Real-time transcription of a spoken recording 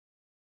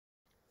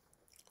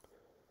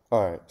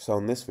Alright, so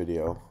in this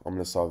video, I'm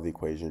going to solve the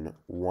equation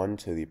 1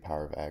 to the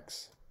power of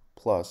x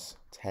plus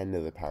 10 to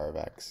the power of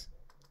x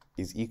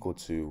is equal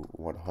to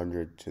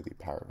 100 to the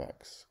power of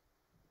x.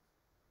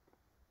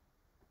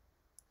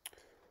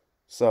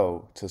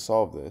 So, to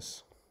solve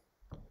this,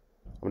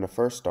 I'm going to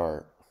first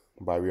start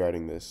by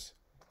rewriting this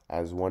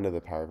as 1 to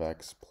the power of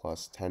x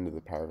plus 10 to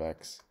the power of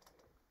x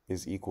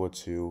is equal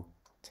to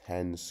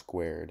 10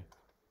 squared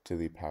to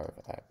the power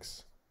of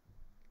x.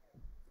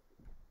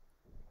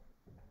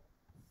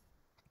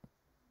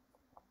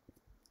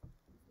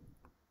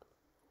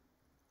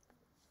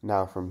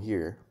 Now from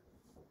here,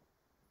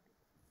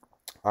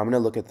 I'm going to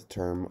look at the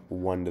term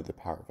 1 to the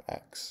power of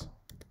x.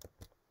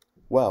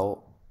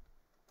 Well,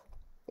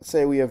 let's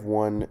say we have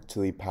 1 to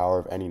the power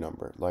of any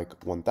number,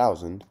 like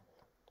 1000.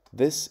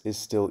 This is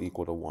still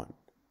equal to 1.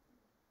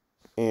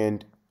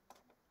 And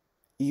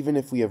even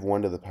if we have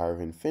 1 to the power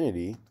of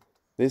infinity,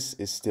 this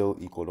is still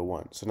equal to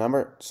 1. So no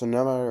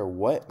matter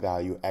what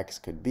value x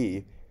could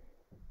be,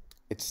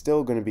 it's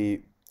still going to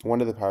be 1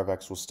 to the power of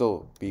x will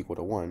still be equal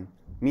to 1,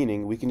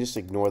 meaning we can just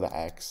ignore the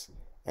x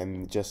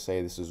and just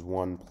say this is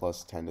 1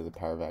 plus 10 to the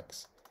power of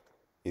x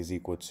is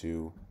equal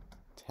to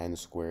 10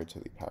 squared to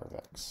the power of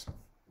x.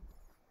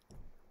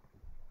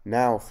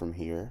 Now from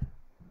here,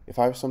 if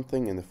I have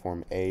something in the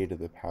form a to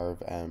the power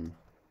of m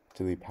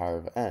to the power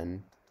of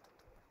n,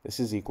 this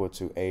is equal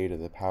to a to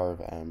the power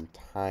of m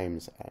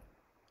times n.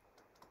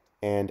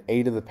 And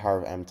a to the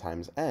power of m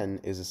times n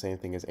is the same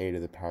thing as a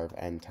to the power of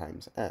n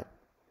times m.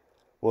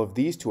 Well, if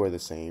these two are the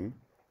same,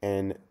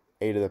 and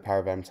a to the power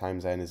of m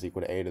times n is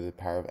equal to a to the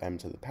power of m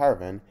to the power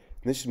of n,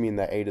 this should mean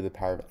that a to the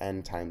power of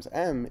n times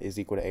m is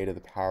equal to a to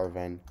the power of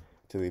n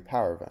to the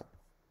power of n.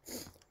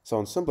 So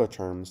in simpler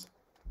terms,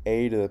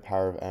 a to the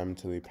power of m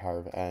to the power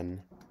of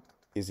n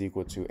is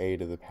equal to a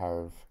to the power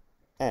of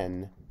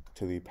n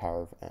to the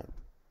power of n.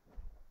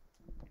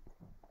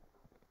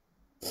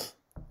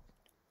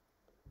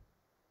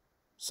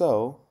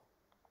 So,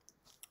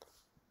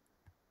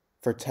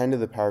 for 10 to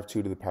the power of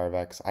 2 to the power of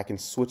x, I can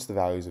switch the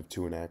values of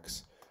 2 and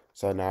x.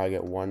 So now I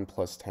get 1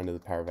 plus 10 to the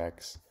power of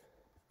x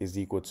is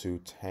equal to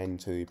 10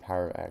 to the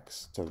power of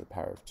x to the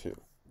power of 2.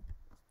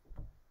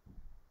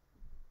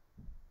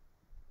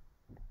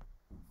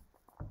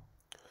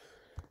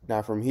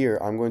 Now from here,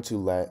 I'm going to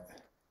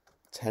let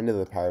 10 to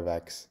the power of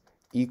x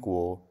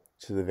equal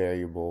to the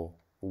variable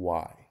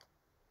y.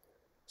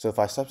 So if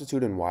I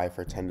substitute in y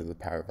for 10 to the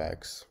power of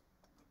x,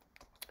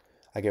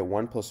 I get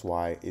 1 plus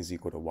y is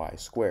equal to y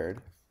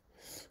squared.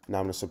 Now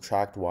I'm going to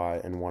subtract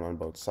y and 1 on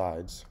both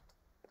sides.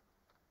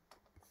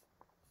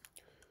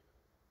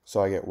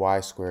 So I get y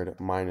squared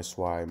minus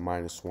y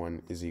minus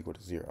 1 is equal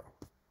to 0.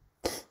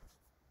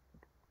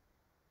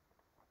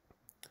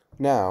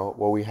 Now,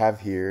 what we have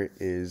here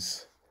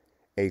is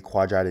a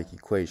quadratic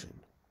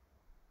equation.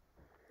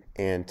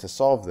 And to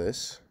solve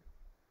this,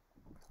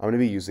 I'm going to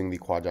be using the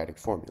quadratic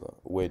formula,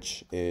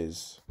 which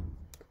is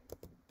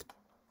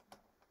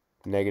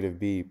negative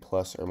b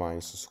plus or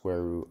minus the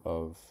square root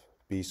of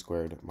b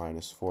squared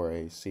minus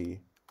 4ac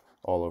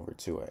all over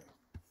 2a.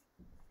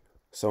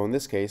 So in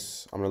this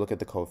case, I'm going to look at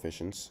the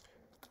coefficients.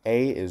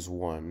 A is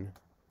 1,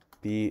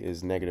 b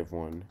is negative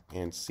 1,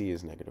 and c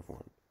is negative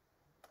 1.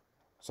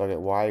 So I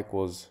get y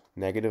equals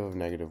negative of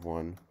negative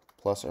 1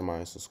 plus or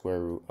minus the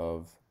square root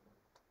of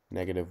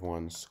negative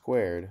 1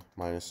 squared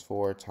minus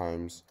 4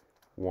 times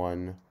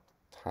 1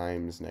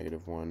 times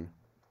negative 1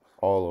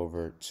 all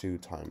over 2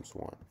 times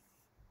 1.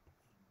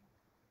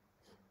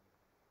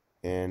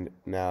 And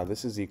now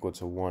this is equal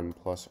to 1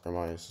 plus or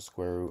minus the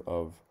square root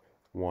of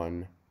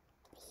 1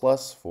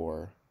 plus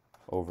 4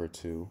 over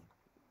 2,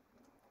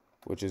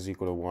 which is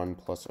equal to 1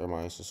 plus or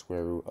minus the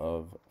square root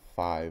of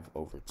 5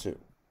 over 2.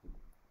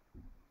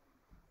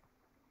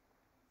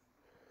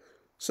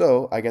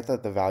 So I get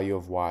that the value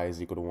of y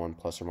is equal to 1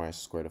 plus or minus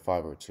the square root of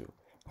 5 over 2.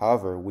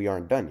 However, we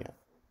aren't done yet,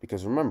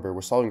 because remember,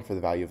 we're solving for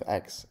the value of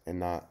x and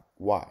not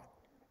y.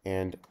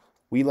 And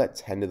we let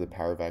 10 to the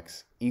power of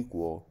x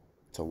equal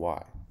to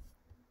y.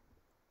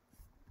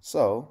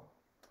 So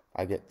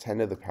I get 10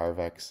 to the power of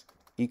x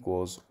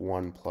equals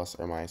 1 plus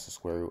or minus the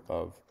square root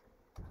of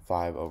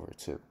 5 over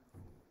 2.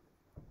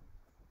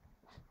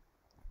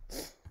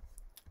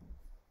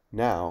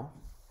 Now,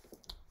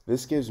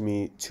 this gives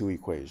me two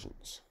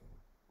equations.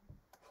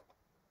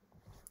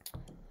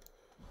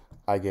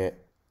 I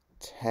get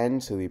 10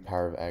 to the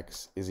power of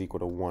x is equal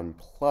to 1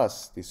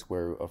 plus the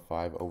square root of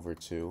 5 over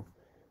 2,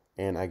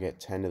 and I get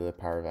 10 to the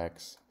power of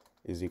x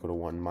is equal to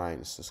 1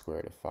 minus the square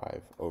root of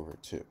 5 over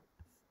 2.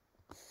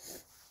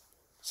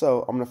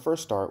 So I'm going to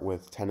first start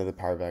with 10 to the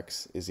power of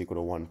x is equal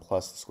to 1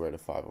 plus the square root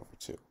of 5 over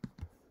 2.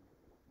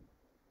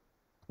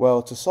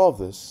 Well, to solve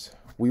this,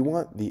 we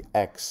want the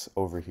x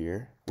over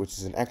here, which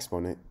is an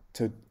exponent,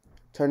 to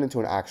turn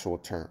into an actual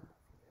term.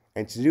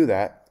 And to do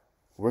that,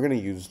 we're going to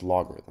use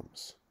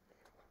logarithms.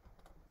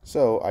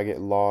 So I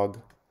get log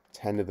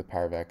 10 to the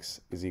power of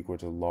x is equal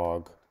to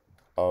log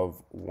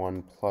of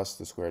 1 plus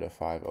the square root of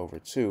 5 over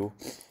 2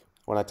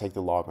 when I take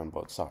the log on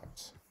both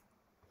sides.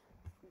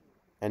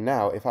 And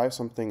now, if I have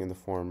something in the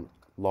form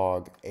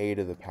log a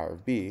to the power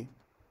of b,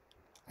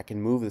 I can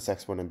move this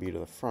exponent b to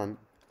the front,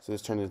 so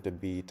this turns into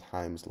b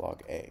times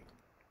log a.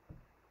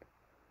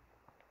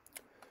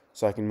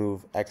 So I can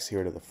move x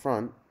here to the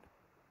front,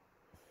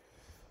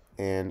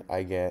 and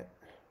I get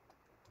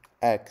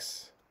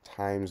x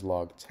times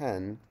log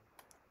 10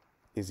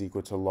 is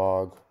equal to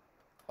log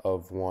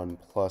of 1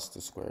 plus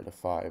the square root of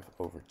 5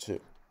 over 2.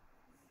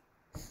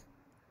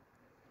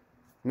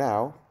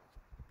 Now,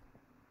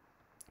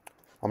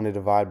 I'm going to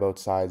divide both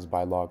sides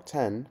by log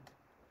 10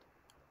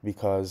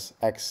 because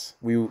x,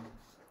 we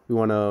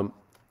want to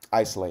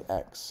isolate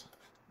x.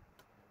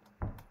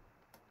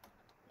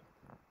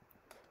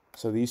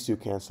 So these two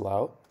cancel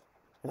out,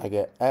 and I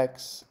get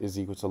x is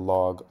equal to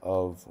log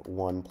of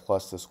 1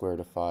 plus the square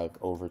root of 5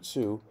 over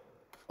 2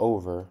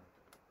 over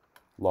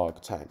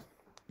log 10.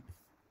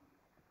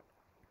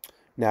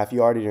 Now, if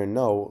you already didn't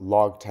know,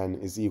 log 10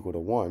 is equal to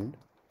 1.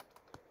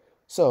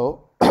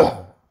 So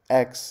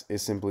x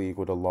is simply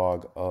equal to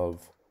log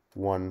of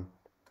 1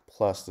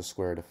 plus the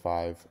square root of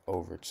 5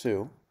 over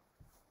 2.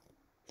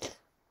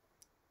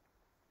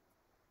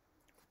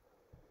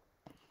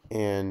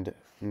 And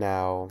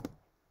now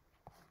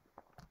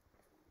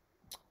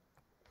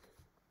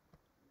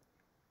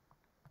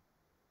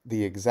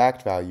the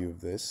exact value of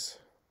this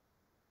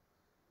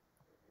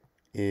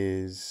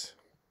is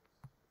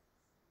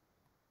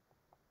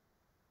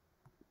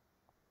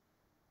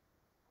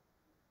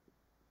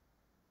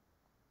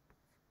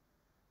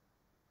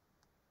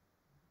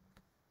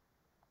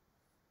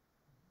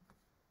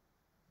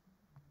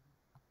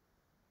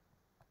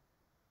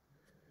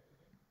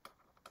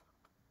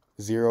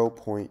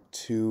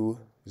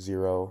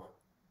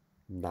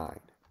 0.209.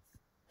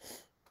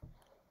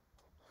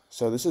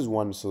 So this is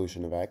one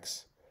solution of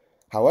x.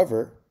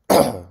 However,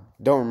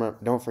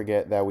 don't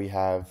forget that we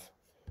have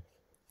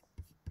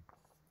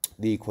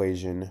the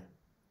equation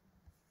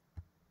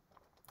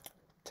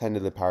 10 to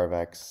the power of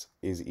x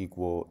is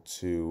equal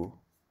to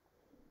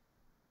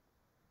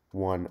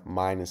 1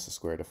 minus the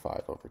square root of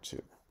 5 over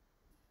 2.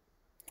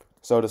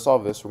 So to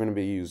solve this, we're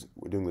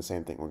doing the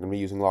same thing. We're going to be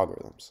using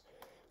logarithms.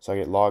 So I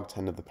get log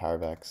 10 to the power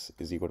of x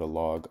is equal to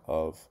log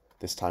of,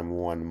 this time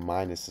 1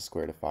 minus the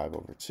square root of 5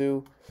 over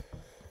 2.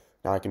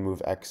 Now I can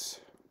move x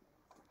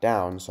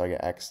down, so I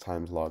get x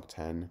times log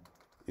 10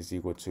 is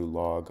equal to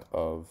log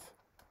of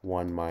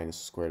 1 minus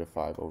the square root of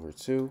 5 over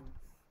 2.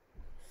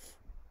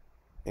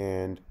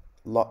 And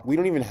we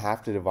don't even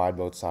have to divide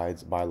both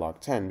sides by log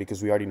 10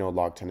 because we already know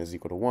log 10 is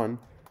equal to 1.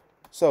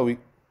 So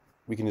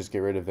we can just get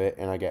rid of it,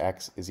 and I get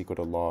x is equal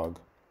to log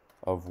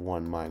of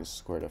 1 minus the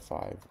square root of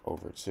 5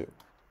 over 2.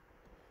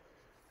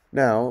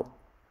 Now,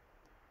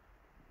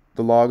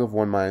 the log of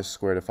 1 minus the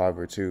square root of 5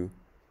 over 2,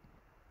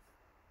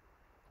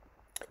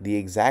 the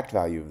exact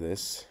value of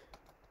this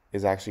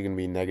is actually going to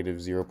be negative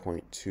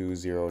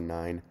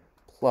 0.209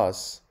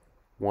 plus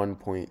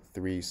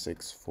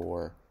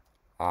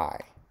 1.364i.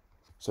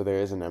 So there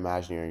is an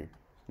imaginary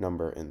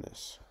number in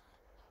this.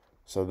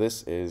 So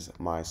this is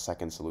my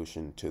second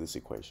solution to this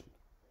equation.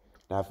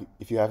 Now,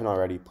 if you haven't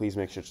already, please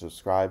make sure to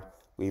subscribe,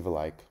 leave a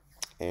like,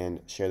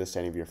 and share this to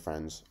any of your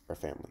friends or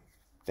family.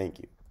 Thank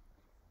you.